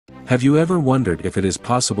Have you ever wondered if it is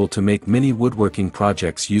possible to make mini woodworking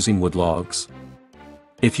projects using wood logs?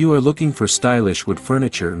 If you are looking for stylish wood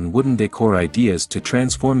furniture and wooden decor ideas to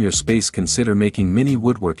transform your space, consider making mini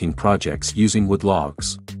woodworking projects using wood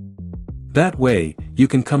logs. That way, you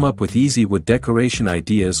can come up with easy wood decoration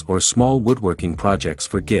ideas or small woodworking projects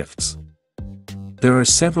for gifts. There are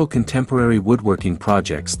several contemporary woodworking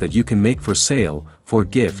projects that you can make for sale, for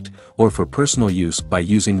gift, or for personal use by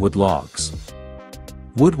using wood logs.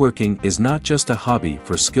 Woodworking is not just a hobby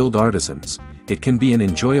for skilled artisans, it can be an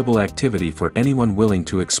enjoyable activity for anyone willing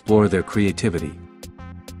to explore their creativity.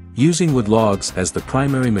 Using wood logs as the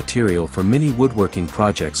primary material for many woodworking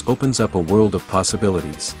projects opens up a world of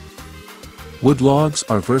possibilities. Wood logs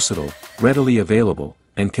are versatile, readily available,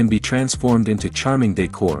 and can be transformed into charming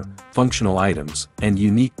decor, functional items, and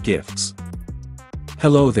unique gifts.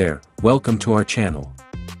 Hello there, welcome to our channel.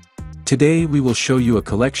 Today we will show you a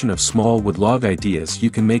collection of small wood log ideas you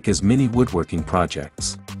can make as mini woodworking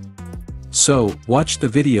projects. So, watch the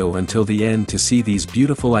video until the end to see these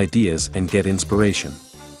beautiful ideas and get inspiration.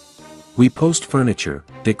 We post furniture,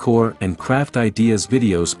 decor, and craft ideas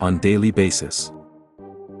videos on daily basis.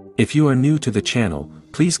 If you are new to the channel,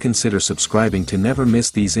 please consider subscribing to never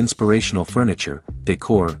miss these inspirational furniture,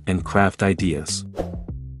 decor, and craft ideas.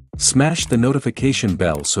 Smash the notification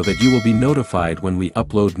bell so that you will be notified when we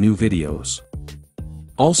upload new videos.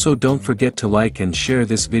 Also, don't forget to like and share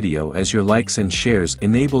this video, as your likes and shares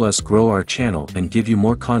enable us grow our channel and give you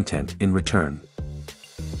more content in return.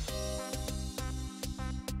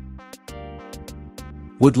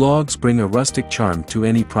 Wood logs bring a rustic charm to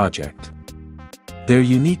any project. Their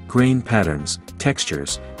unique grain patterns,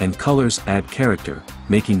 textures, and colors add character,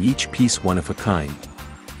 making each piece one of a kind.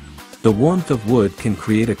 The warmth of wood can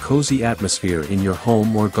create a cozy atmosphere in your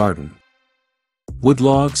home or garden. Wood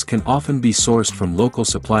logs can often be sourced from local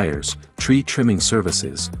suppliers, tree trimming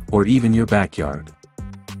services, or even your backyard.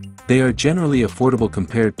 They are generally affordable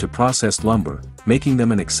compared to processed lumber, making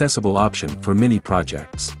them an accessible option for many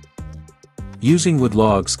projects. Using wood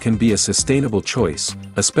logs can be a sustainable choice,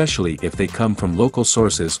 especially if they come from local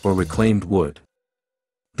sources or reclaimed wood.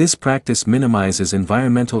 This practice minimizes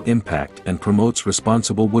environmental impact and promotes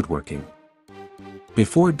responsible woodworking.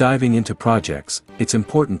 Before diving into projects, it's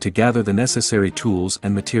important to gather the necessary tools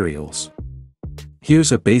and materials.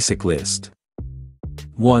 Here's a basic list.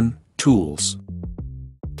 1. Tools.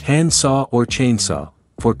 Hand saw or chainsaw,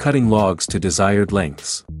 for cutting logs to desired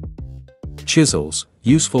lengths. Chisels,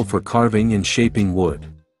 useful for carving and shaping wood.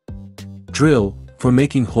 Drill, for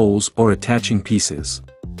making holes or attaching pieces.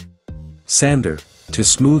 Sander, to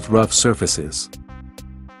smooth rough surfaces.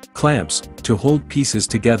 Clamps, to hold pieces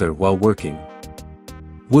together while working.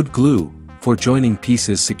 Wood glue, for joining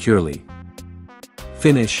pieces securely.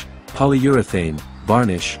 Finish, polyurethane,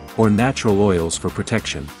 varnish, or natural oils for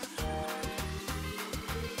protection.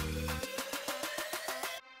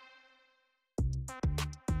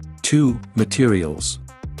 Two. Materials.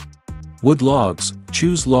 Wood logs,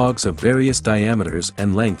 choose logs of various diameters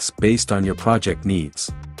and lengths based on your project needs.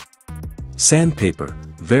 Sandpaper,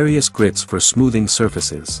 various grits for smoothing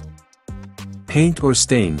surfaces. Paint or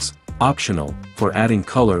stains, optional, for adding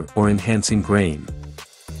color or enhancing grain.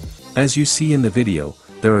 As you see in the video,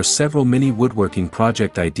 there are several mini woodworking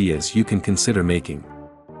project ideas you can consider making.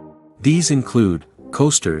 These include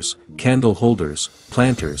coasters, candle holders,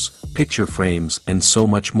 planters, picture frames, and so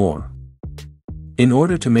much more. In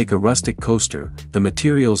order to make a rustic coaster, the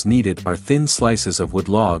materials needed are thin slices of wood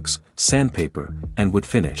logs, sandpaper, and wood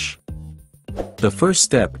finish. The first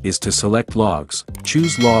step is to select logs.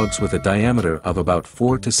 Choose logs with a diameter of about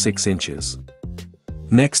 4 to 6 inches.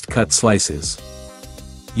 Next, cut slices.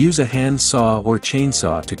 Use a hand saw or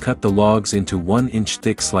chainsaw to cut the logs into 1-inch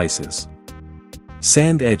thick slices.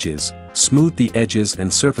 Sand edges, smooth the edges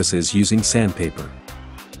and surfaces using sandpaper.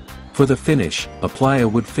 For the finish, apply a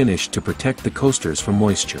wood finish to protect the coasters from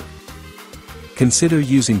moisture. Consider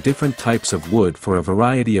using different types of wood for a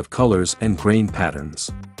variety of colors and grain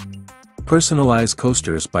patterns. Personalize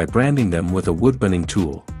coasters by branding them with a woodburning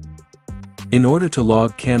tool. In order to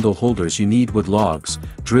log candle holders, you need wood logs,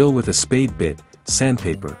 drill with a spade bit,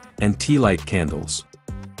 sandpaper, and tea light candles.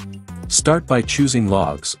 Start by choosing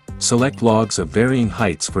logs. Select logs of varying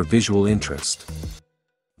heights for visual interest.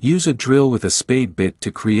 Use a drill with a spade bit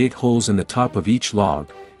to create holes in the top of each log,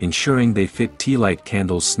 ensuring they fit tea light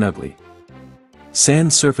candles snugly.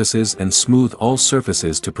 Sand surfaces and smooth all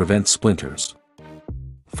surfaces to prevent splinters.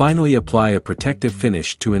 Finally, apply a protective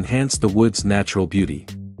finish to enhance the wood's natural beauty.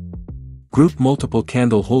 Group multiple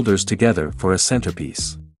candle holders together for a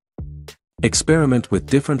centerpiece. Experiment with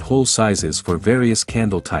different hole sizes for various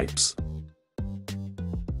candle types.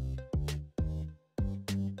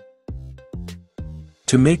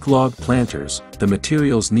 To make log planters, the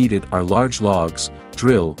materials needed are large logs,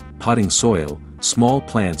 drill, potting soil, small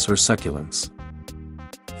plants or succulents.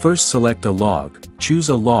 First select a log, choose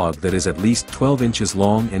a log that is at least 12 inches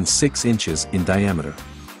long and 6 inches in diameter.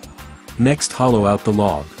 Next hollow out the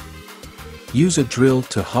log. Use a drill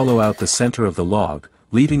to hollow out the center of the log,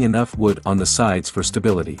 leaving enough wood on the sides for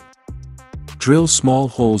stability. Drill small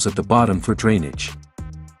holes at the bottom for drainage.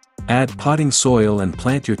 Add potting soil and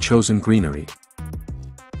plant your chosen greenery.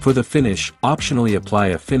 For the finish, optionally apply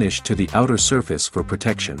a finish to the outer surface for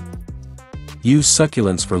protection. Use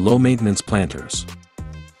succulents for low-maintenance planters.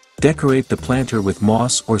 Decorate the planter with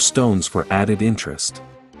moss or stones for added interest.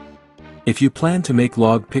 If you plan to make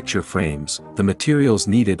log picture frames, the materials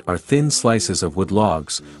needed are thin slices of wood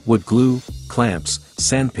logs, wood glue, clamps,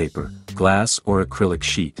 sandpaper, glass or acrylic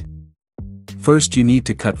sheet. First you need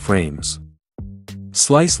to cut frames.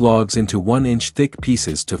 Slice logs into 1-inch thick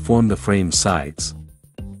pieces to form the frame sides.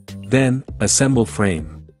 Then, assemble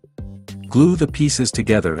frame. Glue the pieces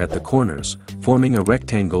together at the corners, forming a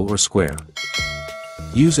rectangle or square.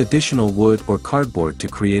 Use additional wood or cardboard to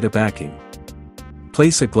create a backing.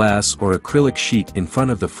 Place a glass or acrylic sheet in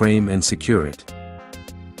front of the frame and secure it.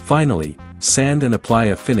 Finally, sand and apply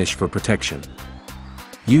a finish for protection.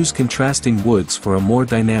 Use contrasting woods for a more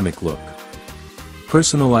dynamic look.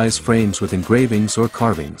 Personalize frames with engravings or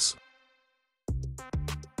carvings.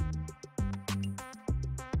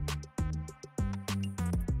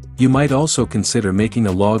 You might also consider making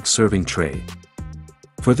a log serving tray.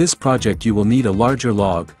 For this project you will need a larger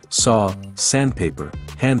log, saw, sandpaper,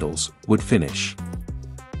 handles, wood finish.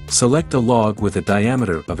 Select a log with a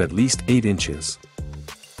diameter of at least 8 inches.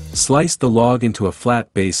 Slice the log into a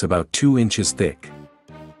flat base about 2 inches thick.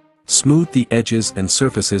 Smooth the edges and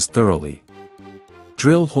surfaces thoroughly.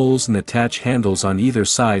 Drill holes and attach handles on either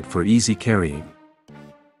side for easy carrying.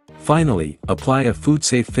 Finally, apply a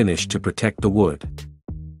food-safe finish to protect the wood.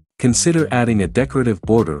 Consider adding a decorative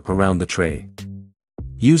border around the tray.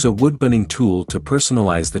 Use a woodbinding tool to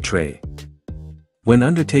personalize the tray. When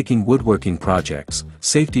undertaking woodworking projects,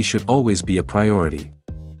 safety should always be a priority.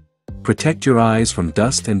 Protect your eyes from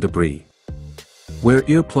dust and debris. Wear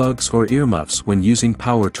earplugs or earmuffs when using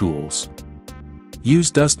power tools.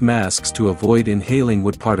 Use dust masks to avoid inhaling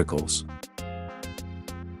wood particles.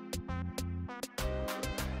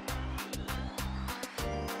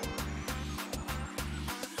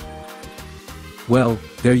 Well,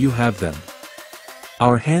 there you have them.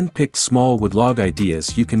 Our hand-picked small wood log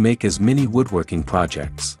ideas you can make as mini woodworking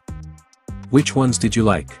projects. Which ones did you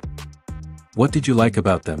like? What did you like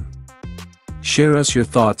about them? Share us your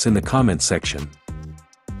thoughts in the comment section.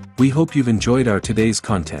 We hope you've enjoyed our today's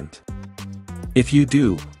content. If you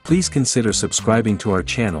do, please consider subscribing to our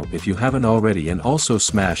channel if you haven't already and also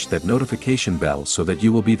smash that notification bell so that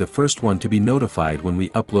you will be the first one to be notified when we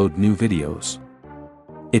upload new videos.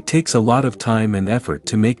 It takes a lot of time and effort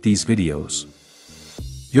to make these videos.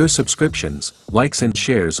 Your subscriptions, likes and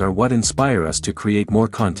shares are what inspire us to create more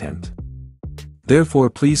content. Therefore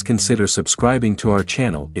please consider subscribing to our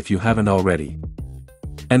channel if you haven't already.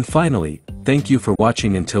 And finally, thank you for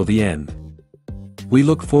watching until the end. We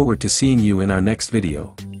look forward to seeing you in our next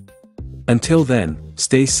video. Until then,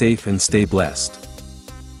 stay safe and stay blessed.